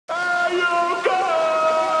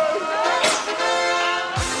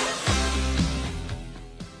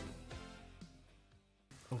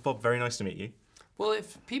Bob, very nice to meet you. Well,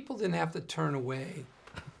 if people didn't have to turn away,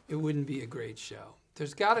 it wouldn't be a great show.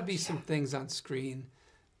 There's got to be some things on screen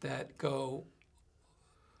that go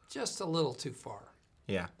just a little too far.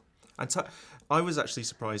 Yeah. And I was actually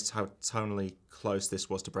surprised how tonally close this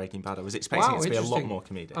was to Breaking Bad. I was expecting it to be a lot more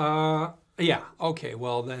comedic. Yeah, okay,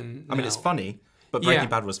 well then... I mean, it's funny, but Breaking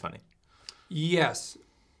Bad was funny. Yes.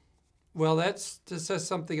 Well, that says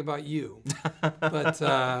something about you. But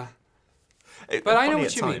I know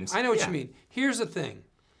what you mean. I know what you mean. Here's the thing,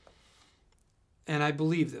 and I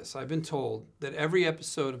believe this. I've been told that every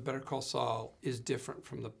episode of Better Call Saul is different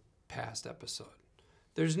from the past episode.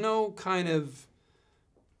 There's no kind of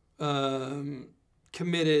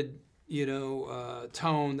committed,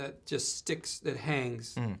 tone that just sticks, that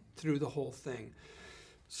hangs through the whole thing.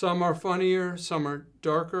 Some are funnier, some are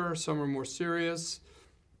darker, some are more serious.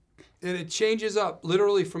 And it changes up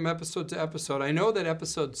literally from episode to episode. I know that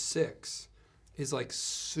episode 6 is like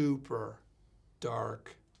super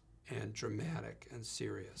dark and dramatic and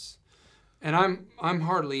serious. And I'm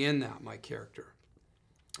hardly in that, my character.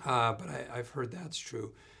 But I've heard that's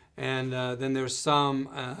true. And then there's some,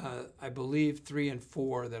 I believe 3 and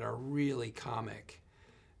 4, that are really comic.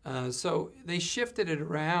 So they shifted it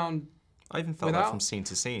around. I even felt that from scene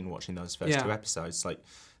to scene watching those first 2 episodes. Like,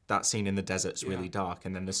 that scene in the desert's really dark,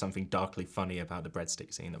 and then there's something darkly funny about the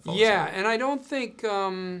breadstick scene that follows. Yeah, and I don't think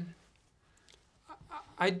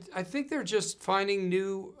I think they're just finding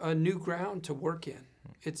new ground to work in.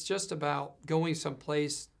 It's just about going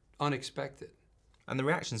someplace unexpected. And the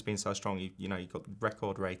reaction's been so strong. You've got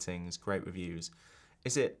record ratings, great reviews.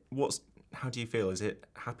 How do you feel? Is it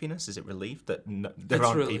happiness? Is it relief that there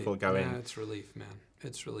aren't people going? Yeah, it's relief, man.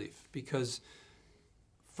 It's relief because,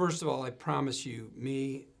 first of all, I promise you,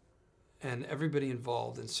 me and everybody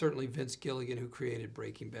involved, and certainly Vince Gilligan, who created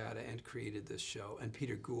Breaking Bad and created this show, and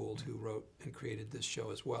Peter Gould, who wrote and created this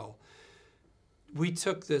show as well, we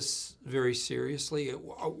took this very seriously.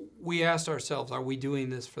 We asked ourselves, are we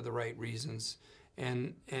doing this for the right reasons?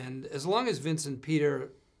 And as long as Vince and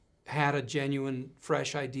Peter had a genuine,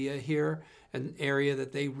 fresh idea here, an area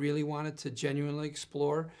that they really wanted to genuinely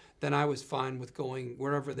explore, then I was fine with going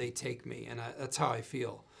wherever they take me, and that's how I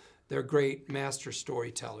feel. They're great master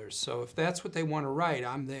storytellers, so if that's what they want to write,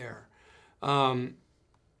 I'm there. I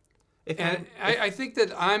think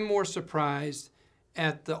that I'm more surprised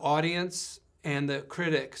at the audience and the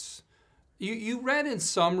critics. You read in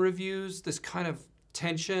some reviews this kind of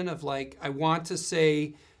tension of like, I want to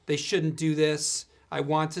say they shouldn't do this. I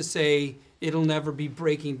want to say it'll never be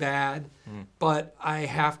Breaking Bad, but I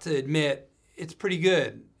have to admit it's pretty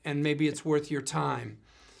good, and maybe it's worth your time.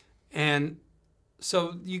 And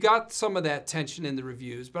so you got some of that tension in the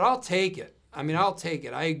reviews, but I'll take it. I mean, I'll take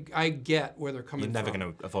it. I get where they're coming from. You're never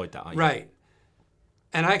going to avoid that, are you? Right.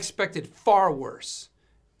 And I expected far worse.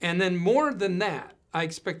 And then more than that, I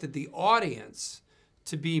expected the audience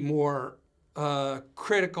to be more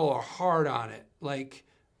critical or hard on it, like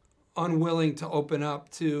unwilling to open up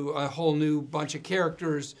to a whole new bunch of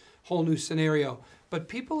characters, whole new scenario. But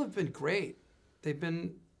people have been great. They've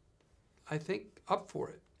been, I think, up for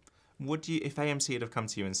it. Would you, if AMC had have come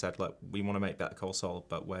to you and said, look, we want to make Better Call Saul,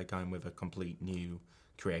 but we're going with a complete new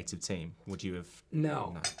creative team, would you have?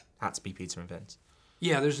 No. Had to be Peter and Vince?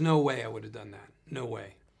 Yeah, there's no way I would have done that. No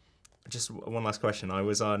way. Just one last question. I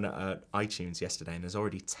was on iTunes yesterday, and there's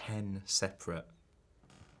already 10 separate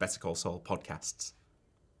Better Call Saul podcasts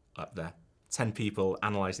up there. 10 people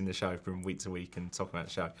analysing the show from week to week and talking about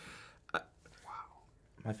the show. Wow.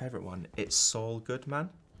 My favourite one, It's Saul Good, Man.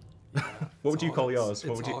 Yeah, what would you call yours?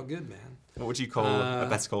 It's all good, man. What would you call a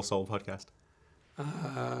Better Call Saul podcast?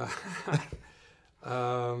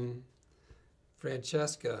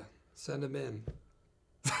 Francesca, send him in.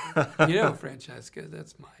 You know Francesca,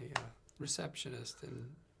 that's my receptionist in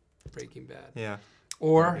Breaking Bad. Yeah.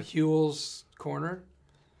 Or Huell's Corner.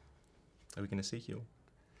 Are we going to see Huell?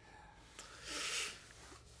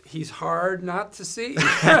 He's hard not to see.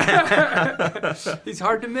 He's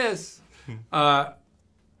hard to miss.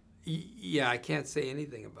 Yeah, I can't say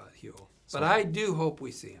anything about Huell, but I do hope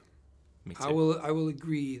we see him. Me too. I will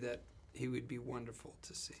agree that he would be wonderful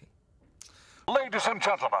to see. Ladies and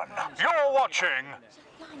gentlemen, you're watching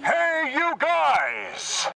Hey You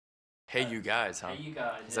Guys! Hey You Guys, huh? Hey You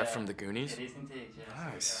Guys. Is that from the Goonies? It is indeed, yes.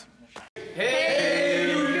 Nice. Hey!